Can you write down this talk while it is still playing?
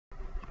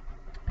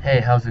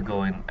Hey, how's it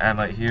going?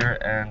 Amyte here,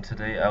 and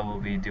today I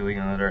will be doing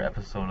another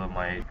episode of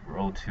my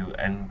Road to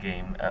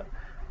Endgame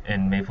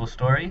in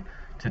Maplestory.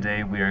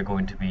 Today we are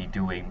going to be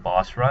doing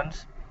boss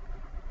runs.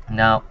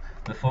 Now,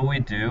 before we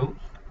do,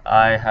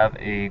 I have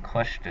a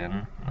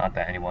question. Not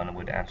that anyone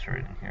would answer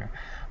it in here.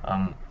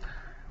 Um,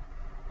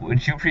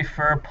 would you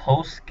prefer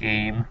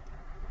post-game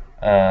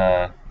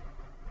uh,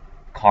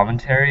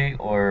 commentary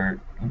or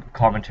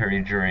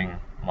commentary during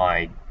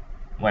my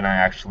when I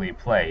actually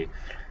play?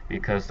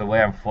 Because the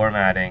way I'm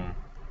formatting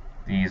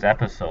these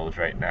episodes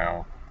right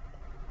now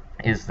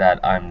is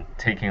that I'm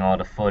taking all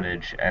the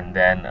footage and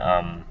then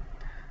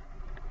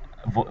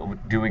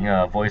doing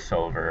a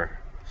voiceover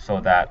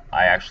so that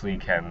I actually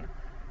can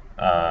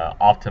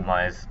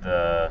optimize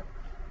the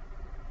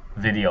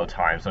video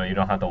time so you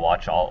don't have to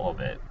watch all of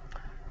it.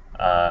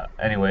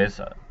 Anyways,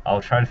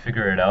 I'll try to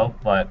figure it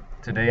out, but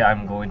today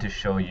I'm going to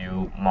show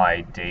you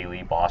my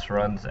daily boss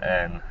runs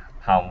and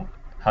how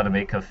to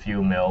make a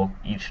few mil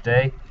each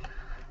day.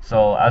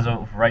 So as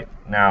of right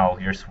now,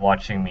 you're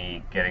watching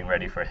me getting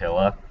ready for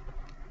HIlla.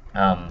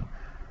 Um,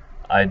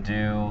 I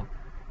do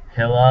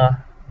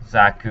HIlla,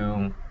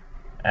 Zakum,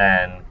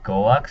 and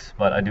Gollux,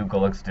 but I do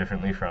Gollux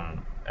differently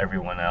from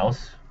everyone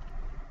else.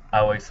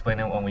 I will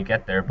explain it when we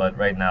get there, but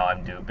right now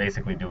I'm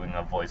basically doing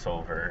a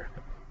voiceover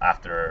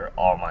after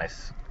all my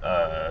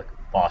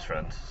boss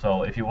runs.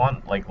 So if you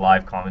want like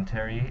live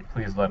commentary,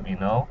 please let me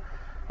know.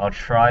 I'll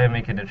try and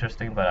make it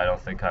interesting, but I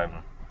don't think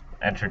I'm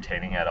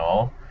entertaining at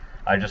all.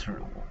 I just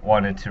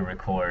wanted to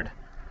record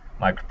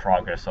my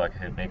progress so I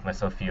could make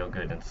myself feel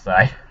good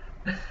inside.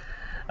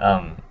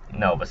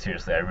 No, but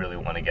seriously, I really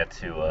want to get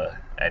to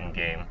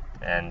Endgame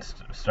and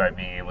start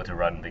being able to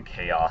run the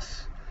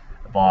chaos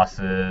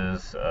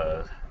bosses,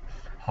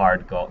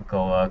 hard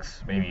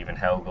Gollux, maybe even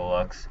hell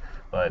Gollux.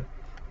 But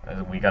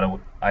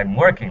I'm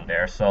working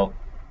there, so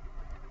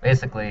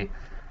basically,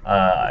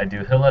 I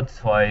do HIlla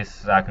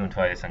twice, Zakum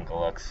twice, and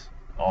Gollux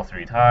all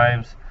 3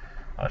 times.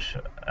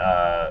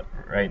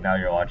 Right now,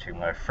 you're watching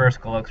my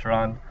first Gollux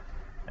run,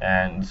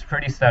 and it's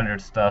pretty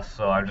standard stuff,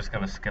 so I'm just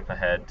gonna skip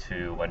ahead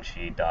to when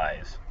she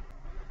dies.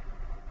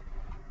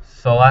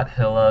 So at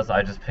HIlla's,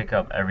 I just pick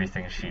up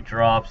everything she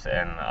drops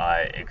and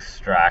I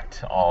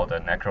extract all the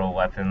necro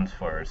weapons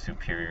for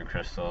superior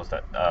crystals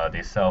that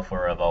they sell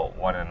for about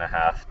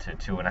 1.5 to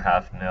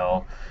 2.5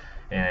 mil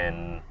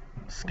in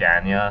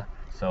Scania.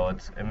 So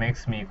it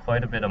makes me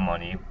quite a bit of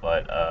money,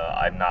 but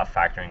I'm not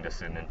factoring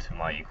this into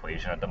my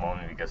equation at the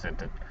moment because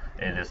it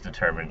is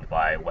determined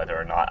by whether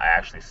or not I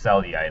actually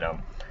sell the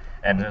item.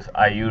 And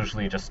I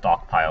usually just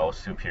stockpile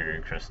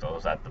superior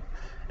crystals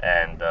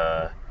and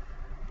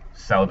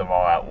sell them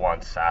all at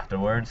once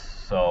afterwards,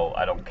 so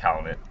I don't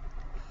count it.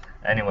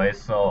 Anyway,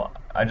 so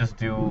I just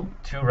do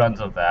 2 runs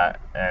of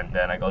that, and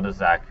then I go to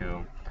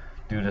Zaku,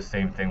 do the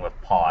same thing with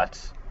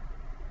pots,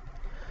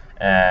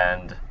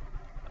 and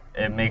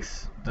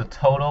the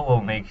total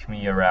will make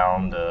me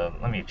around,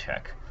 let me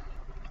check,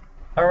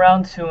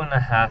 around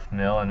 2.5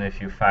 mil, and if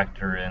you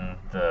factor in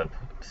the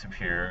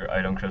superior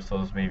item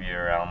crystals, maybe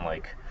around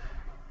like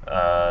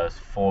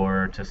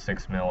 4 to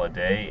 6 mil a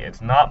day.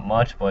 It's not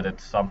much, but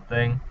it's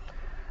something.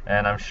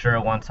 And I'm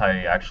sure once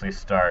I actually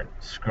start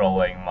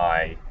scrolling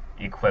my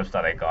equips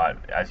that I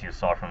got, as you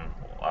saw from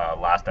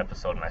last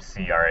episode, my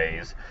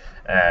CRAs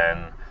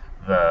and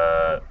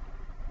the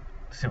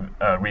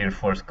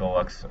reinforced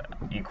Gollux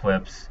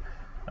equips,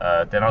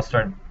 then I'll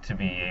start to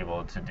be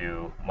able to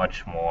do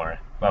much more.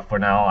 But for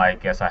now, I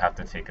guess I have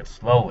to take it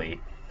slowly.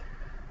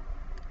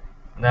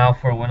 Now,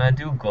 for when I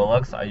do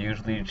Gollux, I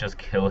usually just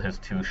kill his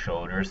 2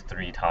 shoulders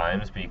 3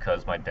 times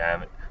because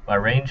my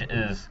range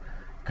is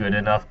good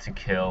enough to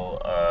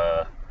kill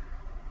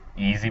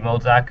easy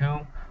mode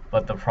Zaku,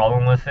 but the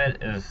problem with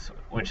it is,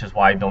 which is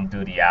why I don't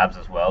do the abs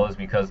as well, is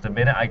because the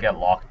minute I get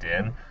locked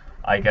in,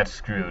 I get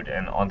screwed,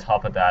 and on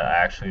top of that, I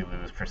actually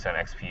lose percent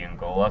XP in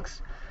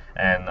Gollux,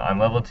 and I'm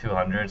level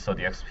 200, so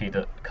the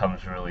XP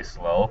comes really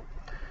slow,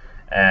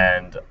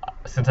 and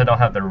since I don't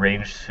have the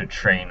range to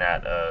train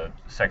at a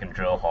second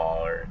drill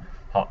hall or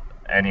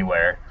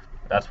anywhere,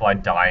 that's why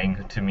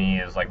dying to me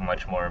is like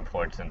much more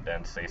important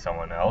than say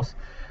someone else.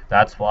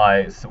 That's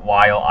why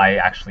while I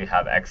actually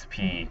have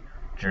XP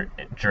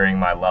during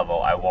my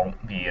level, I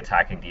won't be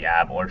attacking the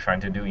ab or trying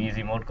to do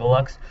easy mode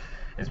Gollux,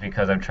 is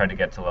because I'm trying to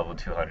get to level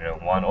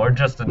 201 or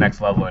just the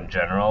next level in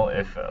general,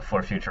 if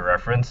for future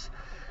reference.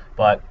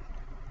 But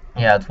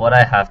yeah, it's what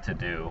I have to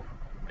do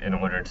in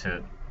order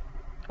to.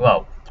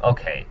 Well,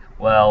 okay,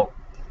 well,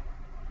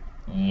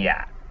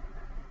 yeah,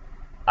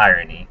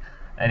 irony.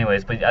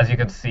 Anyways, but as you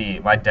can see,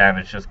 my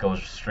damage just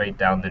goes straight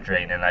down the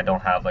drain, and I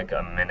don't have like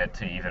a minute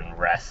to even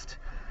rest.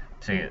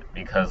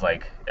 Because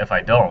like if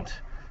I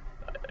don't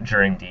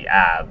during the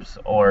abs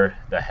or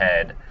the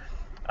head,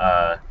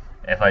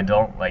 if I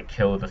don't like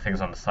kill the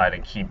things on the side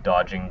and keep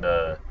dodging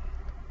the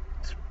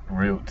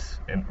root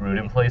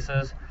in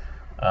places,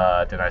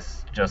 then I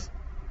just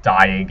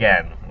die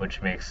again,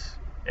 which makes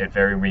it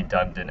very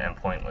redundant and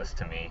pointless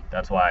to me.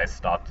 That's why I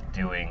stopped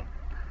doing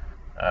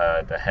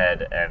the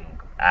head and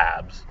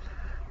abs.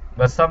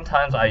 But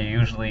sometimes I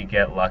usually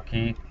get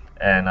lucky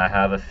and I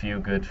have a few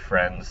good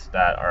friends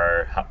that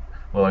are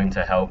willing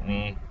to help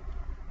me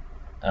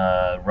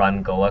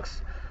run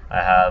Gollux.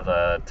 I have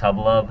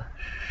Tublub,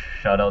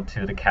 shout out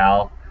to the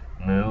Cal,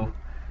 Moo.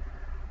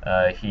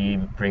 He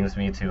brings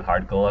me to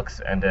hard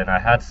Gollux, and then I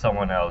had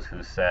someone else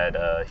who said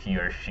he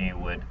or she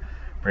would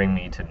bring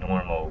me to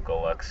normal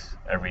Gollux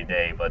every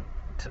day, but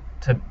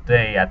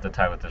today, at the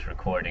time of this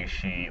recording,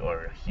 she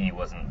or he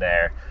wasn't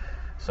there,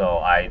 so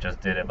I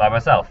just did it by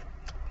myself.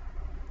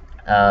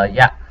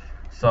 Yeah,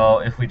 so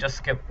if we just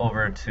skip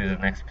over to the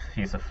next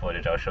piece of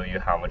footage, I'll show you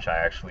how much I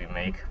actually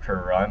make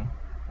per run,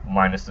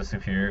 minus the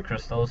superior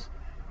crystals.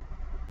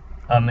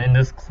 In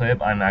this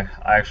clip, I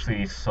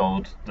actually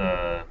sold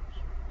the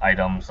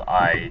items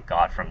I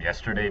got from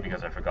yesterday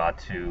because I forgot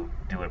to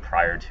do it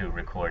prior to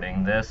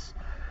recording this.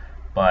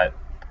 But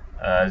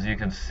as you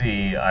can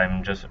see,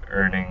 I'm just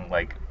earning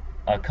like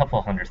a couple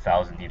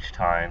 100,000 each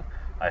time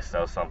I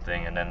sell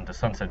something, and then the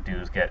sunset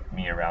dues get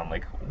me around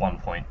like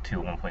 1.2,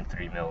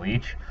 1.3 mil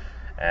each.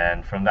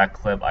 And from that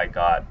clip, I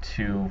got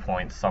 2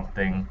 point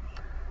something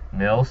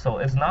mil, so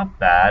it's not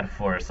bad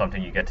for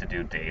something you get to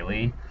do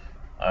daily.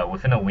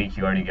 Within a week,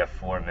 you already get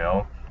 4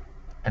 mil.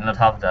 And on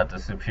top of that, the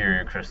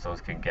superior crystals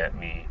can get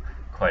me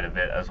quite a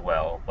bit as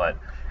well. But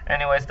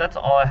anyways, that's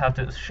all I have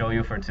to show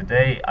you for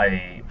today.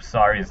 I'm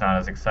sorry it's not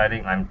as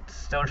exciting. I'm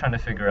still trying to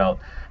figure out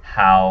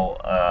how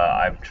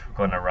I'm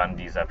going to run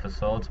these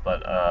episodes.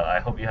 But I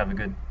hope you have a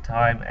good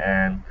time,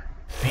 and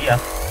see ya!